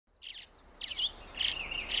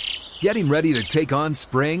Getting ready to take on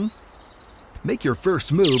spring? Make your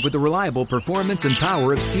first move with the reliable performance and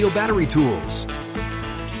power of Steel battery tools.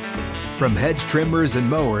 From hedge trimmers and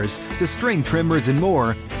mowers to string trimmers and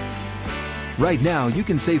more, right now you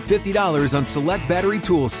can save $50 on select battery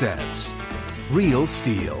tool sets. Real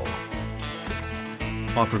Steel.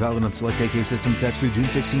 Offer valid on select AK system sets through June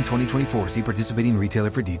 16, 2024. See participating retailer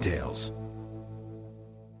for details.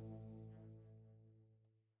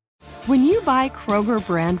 When you buy Kroger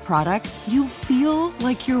brand products, you feel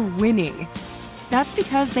like you're winning. That's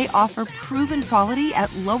because they offer proven quality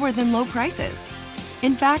at lower than low prices.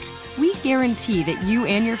 In fact, we guarantee that you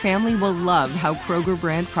and your family will love how Kroger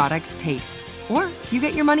brand products taste, or you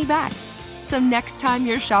get your money back. So next time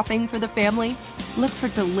you're shopping for the family, look for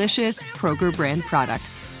delicious Kroger brand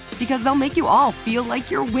products, because they'll make you all feel like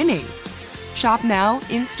you're winning. Shop now,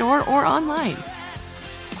 in-store, or online.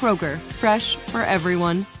 Kroger, fresh for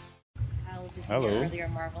everyone. Hello. Earlier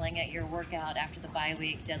marveling at your workout after the bye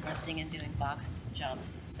week, deadlifting and doing box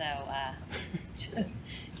jumps. So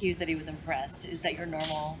Hugh said he was impressed. Is that your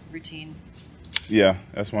normal routine? Yeah,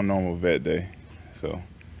 that's my normal vet day. So,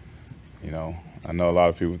 I know a lot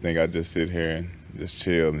of people think I just sit here and just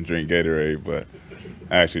chill and drink Gatorade, but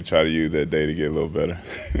I actually try to use that day to get a little better.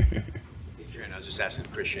 Hey, Jaron, I was just asking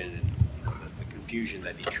Christian, the confusion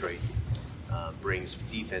that Detroit brings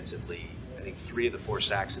defensively. I think 3 of the 4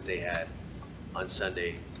 sacks that they had on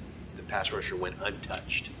Sunday, the pass rusher went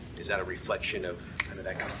untouched. Is that a reflection of kind of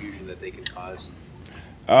that confusion that they can cause?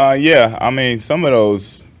 Yeah, I mean, some of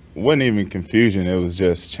those wasn't even confusion. It was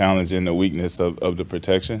just challenging the weakness of the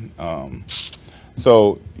protection.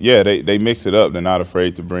 So, yeah, they mix it up. They're not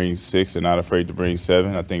afraid to bring 6. They're not afraid to bring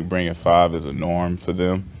 7. I think bringing 5 is a norm for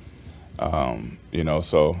them.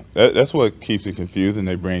 So that's what keeps it confusing.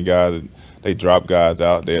 They bring guys, they drop guys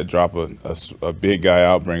out. They drop a big guy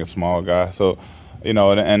out, bring a small guy. So,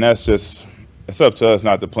 and that's just, it's up to us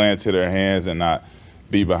not to play into their hands and not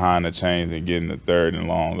be behind the chains and getting the 3rd and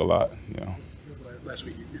long a lot, Last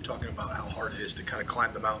week you're talking about how hard it is to kind of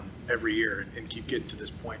climb the mountain every year and keep getting to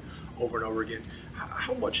this point over and over again.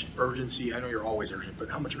 How much urgency, I know you're always urgent, but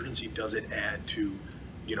how much urgency does it add to,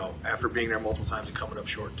 after being there multiple times and coming up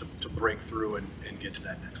short to break through and get to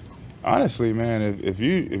that next level? Honestly, man, if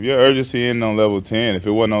your urgency isn't on level 10, if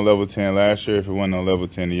it wasn't on level 10 last year, if it wasn't on level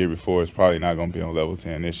 10 the year before, it's probably not going to be on level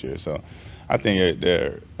 10 this year. So I think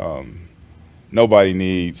nobody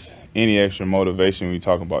needs any extra motivation when we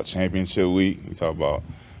talk about championship week. We talk about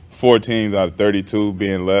 4 teams out of 32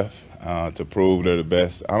 being left to prove they're the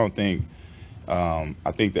best. I think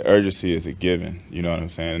the urgency is a given, you know what I'm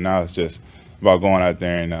saying? And now it's just about going out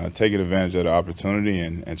there and taking advantage of the opportunity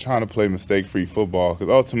and trying to play mistake-free football, because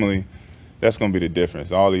ultimately that's going to be the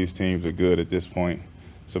difference. All these teams are good at this point.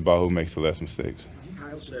 It's about who makes the less mistakes.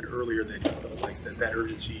 Kyle said earlier that he felt like that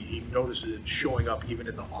urgency, he notices it showing up even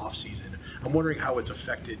in the offseason. I'm wondering how it's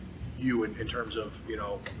affected you in terms of,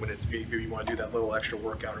 when it's maybe you want to do that little extra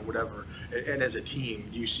workout or whatever. And as a team,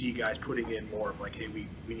 do you see guys putting in more of like, hey, we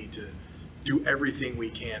need to do everything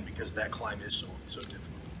we can because that climb is so difficult?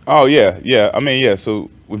 Oh, yeah. I mean, yeah, so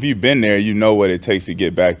if you've been there, you know what it takes to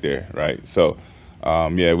get back there, right? So,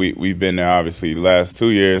 we've been there, obviously, the last 2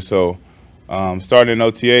 years. So, starting in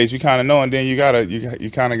OTAs, you kind of know, and then you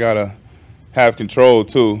kind of got to have control,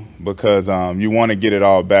 too, because you want to get it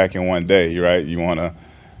all back in one day, right? You want to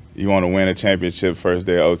win a championship first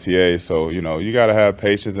day of OTA. So, you got to have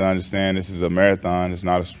patience and understand this is a marathon. It's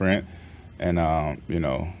not a sprint. And,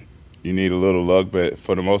 you need a little luck. But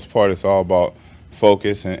for the most part, it's all about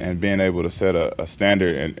focus and being able to set a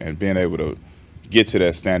standard and being able to get to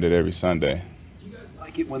that standard every Sunday. Do you guys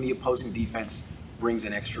like it when the opposing defense brings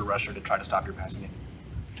an extra rusher to try to stop your passing game?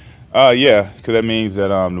 Yeah, because that means that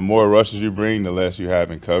the more rushes you bring, the less you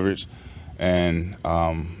have in coverage. And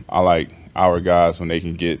I like our guys when they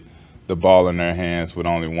can get the ball in their hands with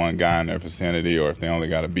only one guy in their vicinity, or if they only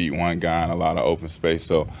got to beat one guy in a lot of open space.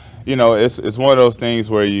 So, it's one of those things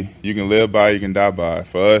where you can live by, you can die by.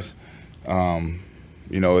 For us,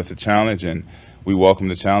 it's a challenge, and we welcome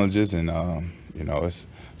the challenges, and it's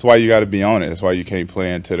why you got to be on it. It's why you can't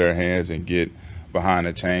play into their hands and get behind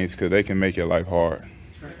the chains, because they can make your life hard.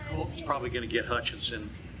 Colton's probably going to get Hutchinson,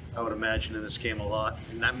 I would imagine, in this game a lot,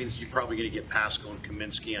 and that means you're probably going to get Pascal and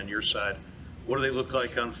Kaminsky on your side. What do they look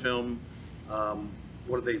like on film?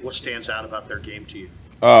 What stands out about their game to you?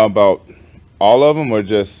 About all of them, or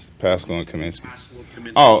just Pascal and Kaminsky?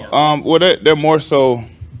 Kaminsky, well, they're more so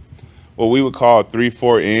what we would call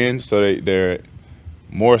 3-4 ends. So they're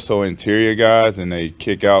more so interior guys, and they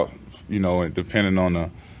kick out, depending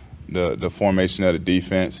on the formation of the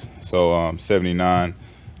defense. So 79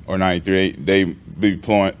 or 93, they be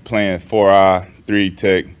playing 4-eye, 3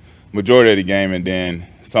 tech, majority of the game, and then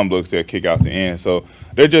some looks they'll kick out the end. So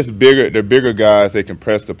they're just bigger. They're bigger guys. They can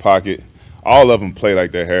press the pocket. All of them play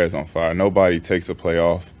like their hair is on fire. Nobody takes a play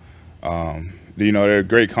off. They're a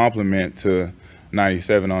great complement to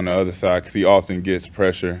 97 on the other side because he often gets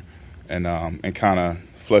pressure and kind of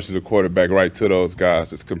flushes the quarterback right to those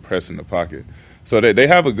guys that's compressing the pocket. So they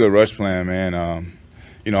have a good rush plan, man.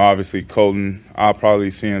 Obviously Colton, I'll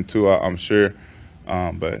probably see him too, I'm sure.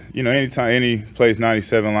 But, anytime any place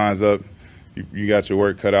 97 lines up, you got your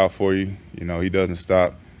work cut out for you. He doesn't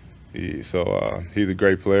stop. He's a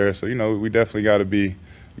great player. So, we definitely got to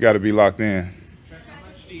be locked in. How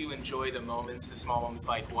much do you enjoy the moments, the small moments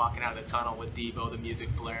like walking out of the tunnel with Debo, the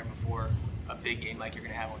music blaring before a big game like you're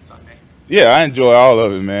going to have on Sunday? Yeah, I enjoy all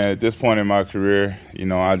of it, man. At this point in my career,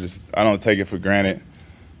 I don't take it for granted.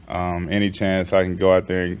 Any chance I can go out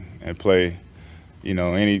there and play,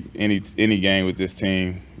 any game with this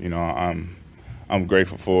team, I'm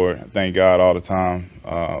grateful for it. Thank God all the time,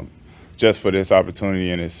 just for this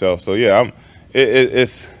opportunity in itself. So yeah,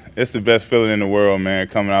 it's the best feeling in the world, man.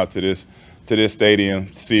 Coming out to this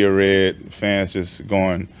stadium, see a red, fans just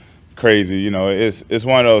going crazy. It's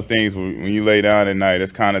one of those things when you lay down at night.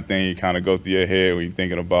 It's kind of thing you kind of go through your head when you're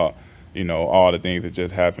thinking about, all the things that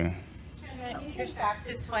just happened. Here's back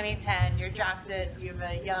to 2010. You're drafted. You have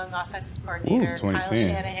a young offensive coordinator, Kyle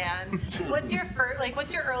Shanahan. What's your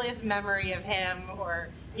earliest memory of him, or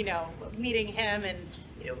meeting him, and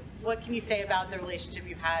what can you say about the relationship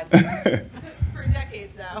you've had for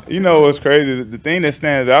decades now? What's crazy? The thing that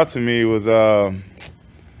stands out to me was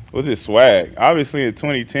his swag. Obviously, in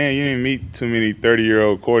 2010, you didn't meet too many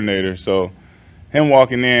 30-year-old coordinators. So him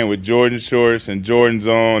walking in with Jordan shorts and Jordan's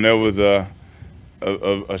on, that was a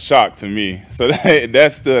shock to me. So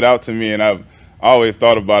that stood out to me, and I've always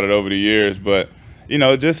thought about it over the years. But,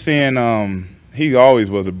 just seeing he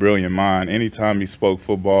always was a brilliant mind. Anytime he spoke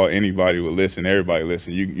football, anybody would listen. Everybody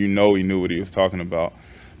listened. He knew what he was talking about.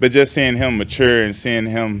 But just seeing him mature and seeing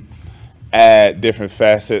him add different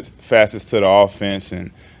facets to the offense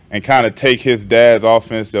and kind of take his dad's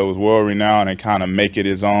offense that was world-renowned and kind of make it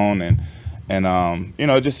his own, and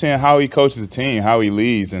just seeing how he coaches the team, how he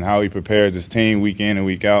leads, and how he prepares his team week in and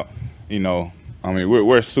week out.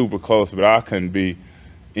 We're super close, but I couldn't be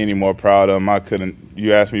any more proud of him.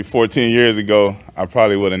 You asked me 14 years ago, I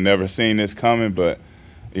probably would have never seen this coming, but,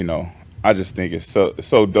 I just think it's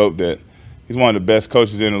so dope that he's one of the best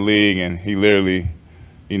coaches in the league, and he literally,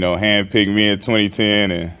 handpicked me in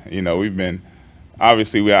 2010, and, we've been –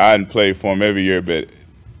 obviously, I hadn't played for him every year, but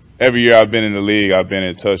every year I've been in the league, I've been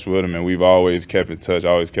in touch with him, and we've always kept in touch,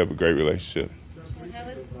 always kept a great relationship.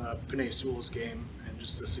 Penei Sewell's game and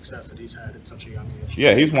just the success that he's had at such a young age.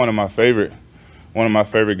 Yeah, he's one of my favorite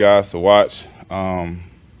guys to watch.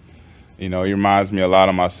 He reminds me a lot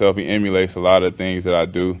of myself. He emulates a lot of things that I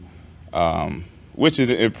do, which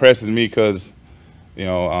impresses me because,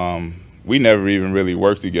 we never even really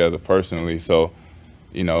worked together personally. So,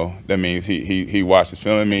 that means he watches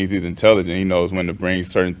film. It means he's intelligent. He knows when to bring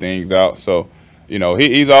certain things out. So,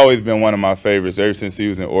 he's always been one of my favorites ever since he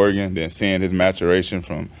was in Oregon. Then seeing his maturation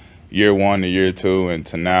from year 1 to year 2 and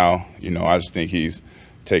to now, I just think he's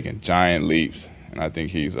taking giant leaps. And I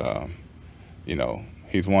think he's,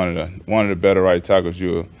 he's one of the better right tackles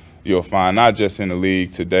you'll find, not just in the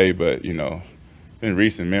league today, but in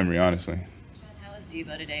recent memory, honestly. How is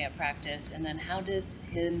Debo today at practice, and then how does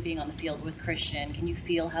him being on the field with Christian? Can you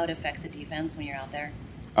feel how it affects the defense when you're out there?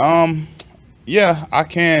 Yeah, I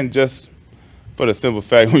can, just for the simple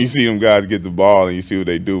fact when you see them guys get the ball and you see what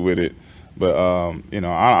they do with it. But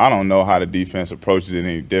I don't know how the defense approaches it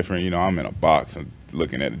any different. I'm in a box and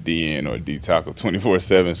looking at a DN or a D tackle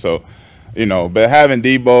 24/7. So, but having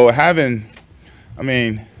Debo,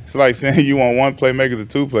 it's like saying you want one playmaker or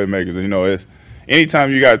two playmakers. It's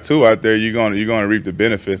anytime you got two out there, you're gonna reap the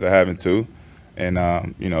benefits of having two, and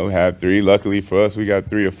have three. Luckily for us, we got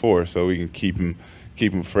 3 or 4, so we can keep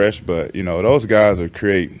them fresh. But those guys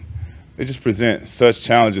they just present such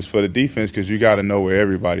challenges for the defense because you got to know where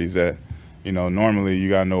everybody's at. Normally you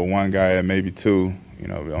got to know one guy at maybe 2.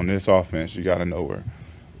 On this offense, you got to know where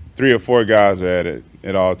 3 or 4 guys are at it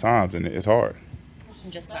at all times, and it's hard. You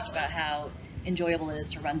just talked about how enjoyable it is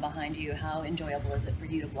to run behind you. How enjoyable is it for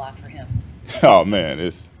you to block for him? Oh, man,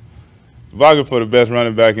 it's blocking for the best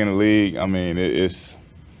running back in the league.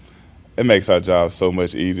 It makes our job so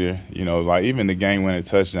much easier. Like even the game-winning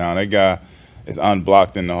touchdown, that guy is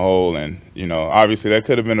unblocked in the hole, and obviously that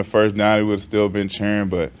could have been a first down. He would have still been cheering,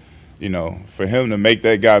 but for him to make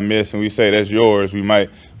that guy miss and we say that's yours, we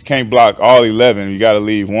can't block all 11. You got to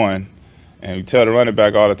leave one, and we tell the running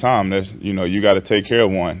back all the time that you got to take care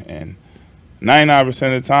of one, and 99% of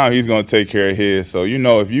the time, he's going to take care of his. So,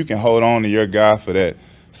 if you can hold on to your guy for that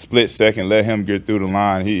split second, let him get through the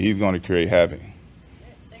line, he's going to create havoc.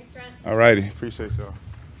 Thanks, Trent. All righty. Appreciate y'all.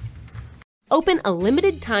 Open a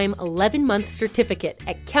limited-time 11-month certificate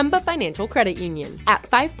at Kemba Financial Credit Union. At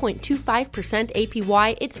 5.25%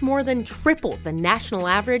 APY, it's more than triple the national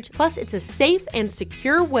average, plus it's a safe and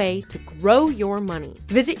secure way to grow your money.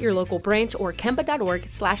 Visit your local branch or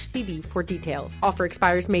kemba.org/CD for details. Offer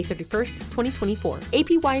expires May 31st, 2024.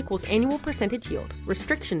 APY equals annual percentage yield.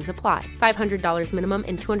 Restrictions apply. $500 minimum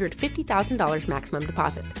and $250,000 maximum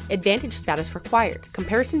deposit. Advantage status required.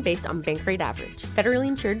 Comparison based on bank rate average. Federally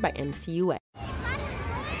insured by NCUA.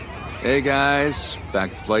 Hey guys, back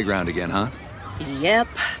at the playground again, huh? Yep.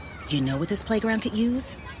 You know what this playground could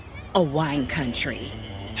use? A wine country.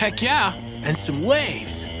 Heck yeah, and some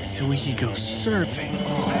waves so we could go surfing.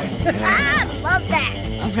 Oh, yeah. Love that.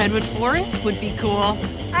 A redwood forest would be cool.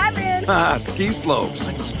 I'm in. Ski slopes.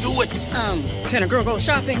 Let's do it. Can a girl go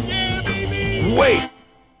shopping? Yeah, baby. Wait.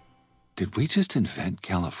 Did we just invent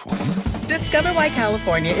California? Discover why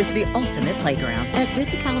California is the ultimate playground at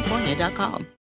visitcalifornia.com.